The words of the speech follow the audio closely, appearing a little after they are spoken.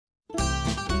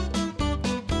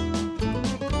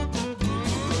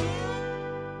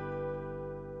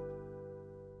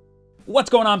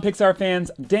What's going on, Pixar fans?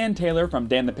 Dan Taylor from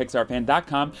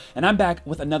danthepixarfan.com, and I'm back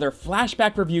with another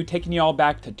flashback review taking you all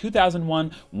back to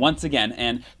 2001 once again.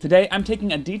 And today I'm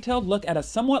taking a detailed look at a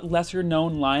somewhat lesser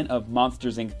known line of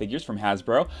Monsters Inc. figures from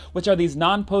Hasbro, which are these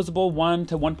non-posable 1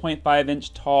 to 1.5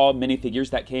 inch tall minifigures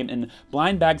that came in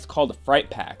blind bags called Fright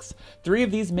Packs. 3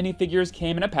 of these minifigures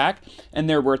came in a pack, and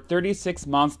there were 36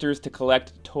 monsters to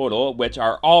collect total, which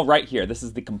are all right here. This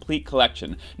is the complete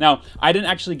collection. Now, I didn't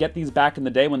actually get these back in the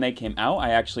day when they came out. I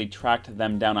actually tracked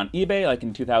them down on eBay like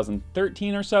in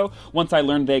 2013 or so, once I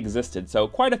learned they existed. So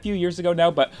quite a few years ago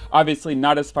now, but obviously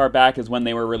not as far back as when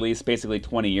they were released basically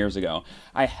 20 years ago.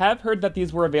 I have heard that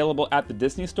these were available at the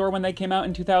Disney store when they came out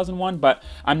in 2001, but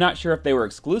I'm not sure if they were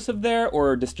exclusive there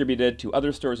or distributed to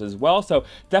other stores as well, so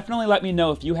definitely let me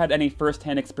know if you had any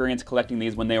first-hand experience collecting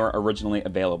these when they were originally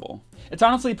available. It's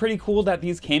honestly pretty cool that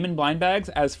these came in blind bags,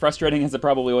 as frustrating as it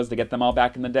probably was to get them all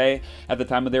back in the day at the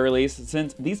time of their release,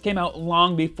 since these came out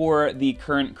long before the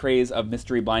current craze of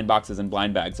mystery blind boxes and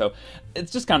blind bags. So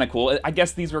it's just kind of cool. I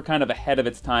guess these were kind of ahead of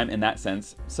its time in that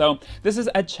sense. So this is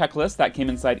a checklist that came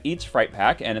inside each Fright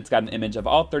Pack, and it's got an image of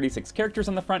all 36 characters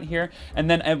on the front here, and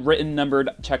then a written numbered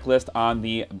checklist on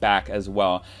the back as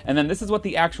well. And then this is what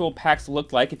the actual packs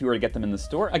looked like if you were to get them in the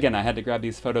store. Again, I had to grab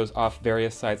these photos off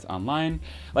various sites online.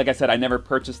 Like I said, I never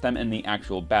purchased them in the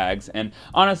actual bags, and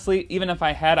honestly, even if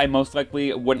I had, I most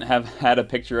likely wouldn't have had a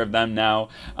picture of them now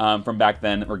from back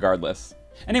then regardless.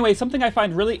 Anyway, something I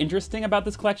find really interesting about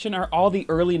this collection are all the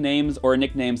early names or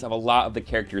nicknames of a lot of the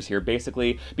characters here,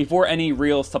 basically before any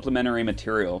real supplementary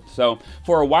material. So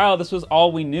for a while, this was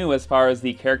all we knew as far as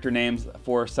the character names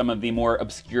for some of the more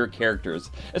obscure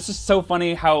characters. It's just so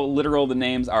funny how literal the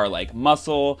names are, like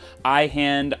Muscle, Eye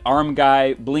Hand, Arm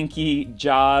Guy, Blinky,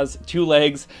 Jaws, Two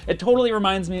Legs. It totally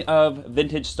reminds me of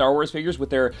vintage Star Wars figures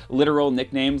with their literal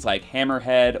nicknames like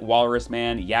Hammerhead, Walrus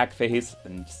Man, Yak Face,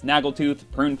 and Snaggletooth,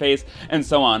 Prune Face, and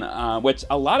so on, which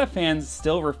a lot of fans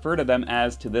still refer to them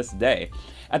as to this day.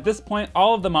 At this point,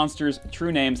 all of the monsters'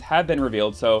 true names have been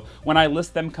revealed, so when I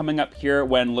list them coming up here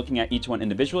when looking at each one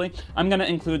individually, I'm going to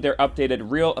include their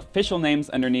updated real official names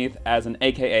underneath as an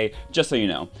AKA, just so you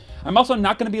know. I'm also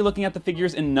not going to be looking at the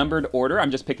figures in numbered order,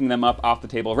 I'm just picking them up off the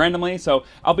table randomly, so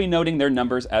I'll be noting their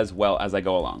numbers as well as I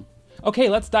go along. Okay,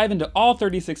 let's dive into all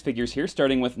 36 figures here,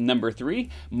 starting with number 3,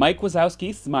 Mike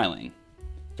Wazowski smiling.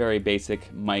 Very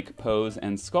basic Mike pose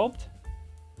and sculpt.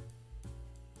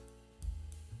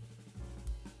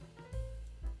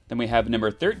 Then we have number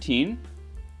 13,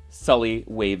 Sully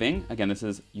waving. Again, this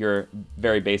is your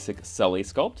very basic Sully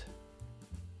sculpt.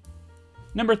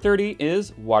 Number 30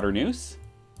 is Water Noose.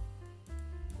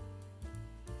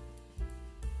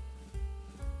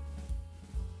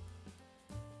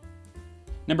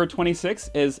 Number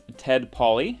 26 is Ted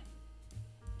Polly.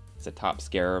 It's a top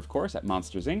scarer, of course, at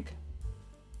Monsters Inc.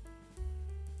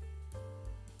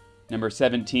 Number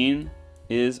 17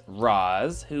 is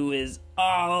Roz, who is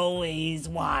always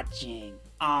watching,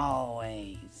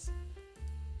 always.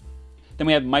 Then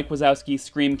we have Mike Wazowski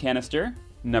Scream Canister,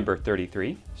 number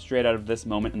 33, straight out of this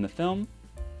moment in the film.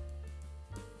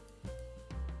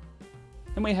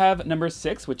 Then we have number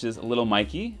 6, which is Little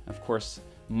Mikey, of course,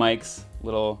 Mike's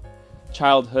little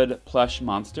childhood plush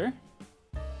monster.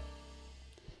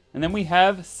 And then we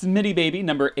have Smitty Baby,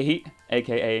 number 8,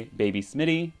 aka Baby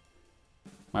Smitty.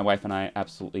 My wife and I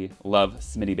absolutely love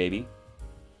Smitty Baby.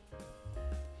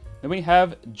 Then we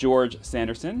have George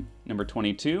Sanderson, number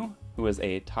 22, who is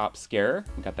a top scarer.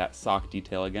 We got that sock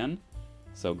detail again.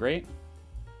 So great.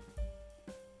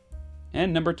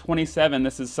 And number 27,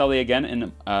 this is Sully again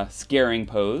in a scaring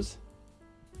pose.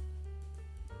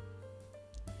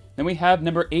 Then we have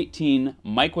number 18,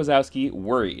 Mike Wazowski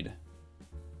worried.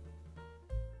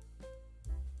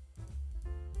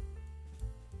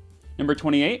 Number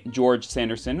 28, George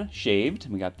Sanderson, shaved.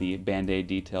 We got the Band-Aid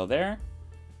detail there.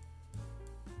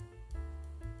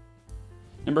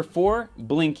 Number 4,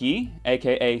 Blinky,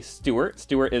 aka Stuart.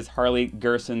 Stuart is Harley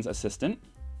Gerson's assistant.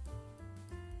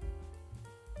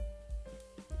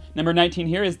 Number 19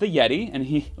 here is the Yeti, and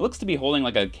he looks to be holding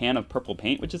like a can of purple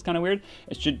paint, which is kind of weird.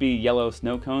 It should be yellow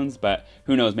snow cones, but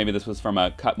who knows, maybe this was from a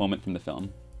cut moment from the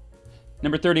film.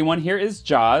 Number 31 here is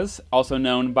Jaws, also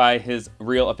known by his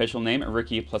real official name,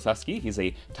 Ricky Plasuski. He's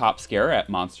a top scarer at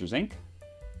Monsters Inc.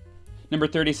 Number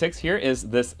 36 here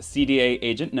is this CDA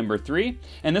agent number 3,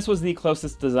 and this was the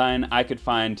closest design I could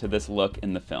find to this look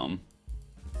in the film.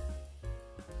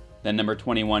 Then number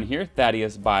 21 here,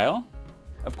 Thaddeus Bile.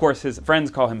 Of course, his friends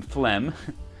call him Phlegm.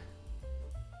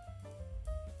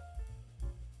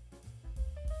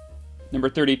 Number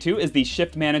 32 is the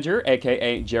shift manager,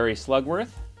 aka Jerry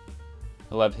Slugworth.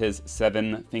 I love his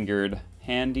 7-fingered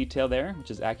hand detail there,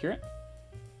 which is accurate.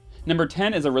 Number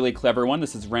 10 is a really clever one.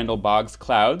 This is Randall Boggs'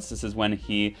 Clouds. This is when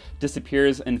he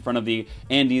disappears in front of the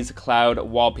Andy's Cloud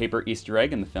wallpaper Easter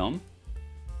egg in the film.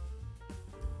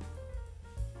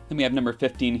 Then we have number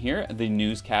 15 here, the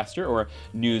newscaster or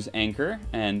news anchor,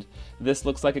 and this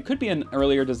looks like it could be an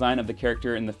earlier design of the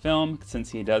character in the film since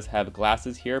he does have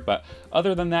glasses here, but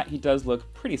other than that, he does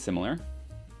look pretty similar.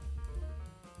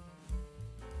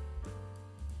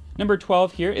 Number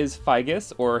 12 here is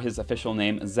Figus, or his official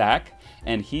name, Zach,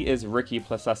 and he is Ricky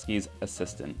Plasuski's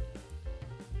assistant.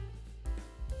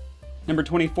 Number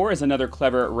 24 is another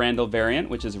clever Randall variant,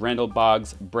 which is Randall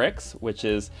Boggs' Bricks, which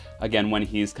is, again, when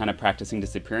he's kind of practicing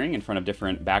disappearing in front of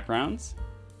different backgrounds.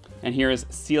 And here is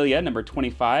Celia, number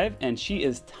 25, and she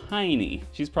is tiny.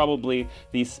 She's probably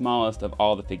the smallest of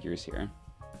all the figures here.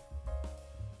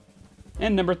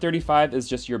 And number 35 is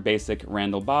just your basic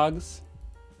Randall Boggs.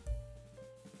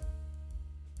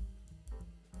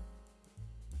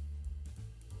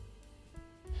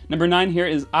 Number 9 here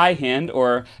is Eyehand,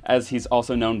 or as he's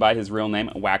also known by his real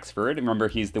name, Waxford. Remember,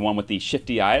 he's the one with the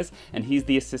shifty eyes, and he's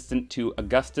the assistant to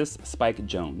Augustus Spike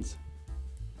Jones.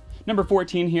 Number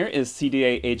 14 here is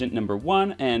CDA Agent number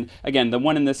 1, and again, the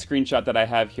one in this screenshot that I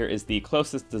have here is the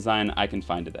closest design I can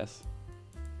find to this.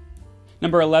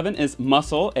 Number 11 is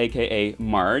Muscle, aka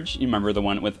Marge. You remember the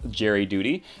one with Jerry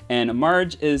Duty, and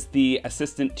Marge is the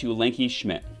assistant to Lanky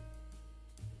Schmidt.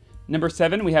 Number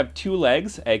 7, we have Two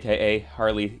Legs, aka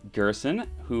Harley Gerson,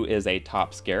 who is a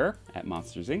top scarer at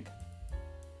Monsters, Inc.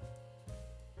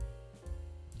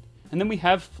 And then we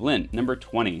have Flint, number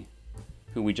 20,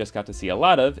 who we just got to see a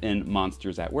lot of in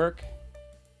Monsters at Work.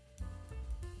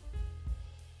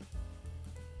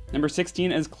 Number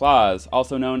 16 is Claus,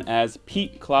 also known as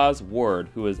Pete Claus Ward,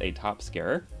 who is a top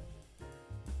scarer.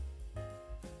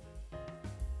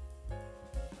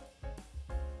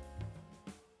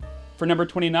 For number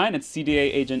 29, it's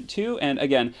CDA Agent 2, and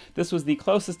again, this was the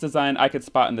closest design I could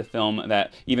spot in the film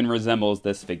that even resembles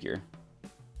this figure.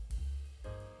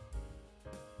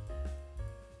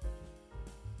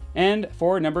 And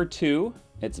for number 2,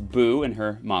 it's Boo in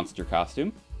her monster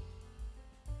costume.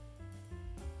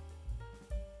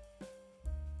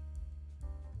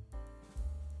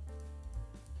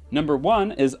 Number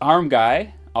 1 is Arm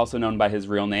Guy, also known by his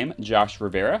real name, Josh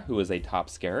Rivera, who is a top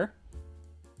scarer.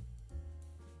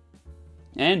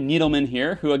 And Needleman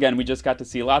here, who again we just got to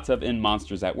see lots of in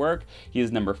Monsters at Work. He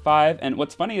is number 5, and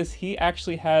what's funny is he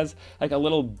actually has like a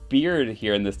little beard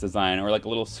here in this design, or like a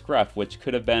little scruff, which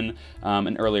could have been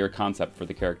an earlier concept for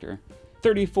the character.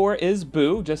 34 is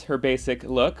Boo, just her basic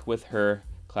look with her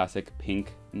classic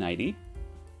pink nightie.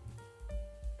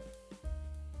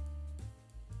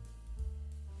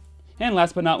 And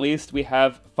last but not least, we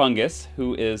have Fungus,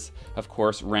 who is, of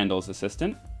course, Randall's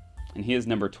assistant, and he is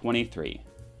number 23.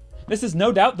 This is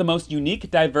no doubt the most unique,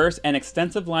 diverse, and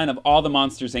extensive line of all the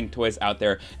Monsters, Inc. toys out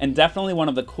there, and definitely one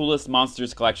of the coolest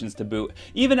Monsters collections to boot,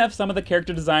 even if some of the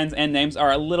character designs and names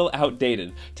are a little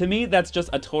outdated. To me, that's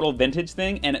just a total vintage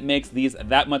thing, and it makes these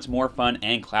that much more fun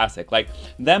and classic. Like,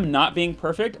 them not being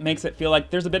perfect makes it feel like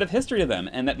there's a bit of history to them,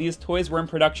 and that these toys were in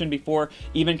production before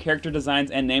even character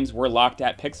designs and names were locked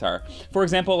at Pixar. For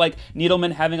example, like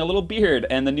Needleman having a little beard,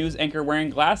 and the news anchor wearing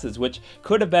glasses, which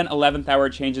could have been 11th hour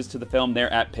changes to the film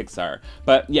there at Pixar.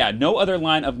 But yeah, no other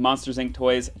line of Monsters, Inc.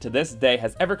 toys to this day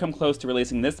has ever come close to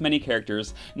releasing this many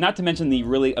characters, not to mention the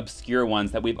really obscure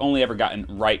ones that we've only ever gotten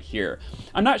right here.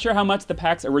 I'm not sure how much the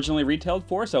packs originally retailed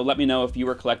for, so let me know if you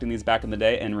were collecting these back in the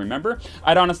day, and remember,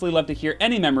 I'd honestly love to hear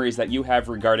any memories that you have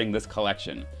regarding this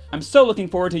collection. I'm so looking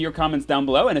forward to your comments down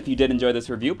below, and if you did enjoy this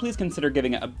review, please consider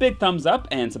giving it a big thumbs up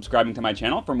and subscribing to my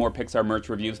channel for more Pixar merch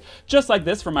reviews just like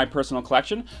this from my personal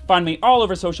collection. Find me all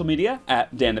over social media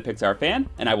at Dan the Pixar Fan,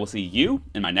 and I will see you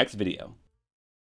in my next video.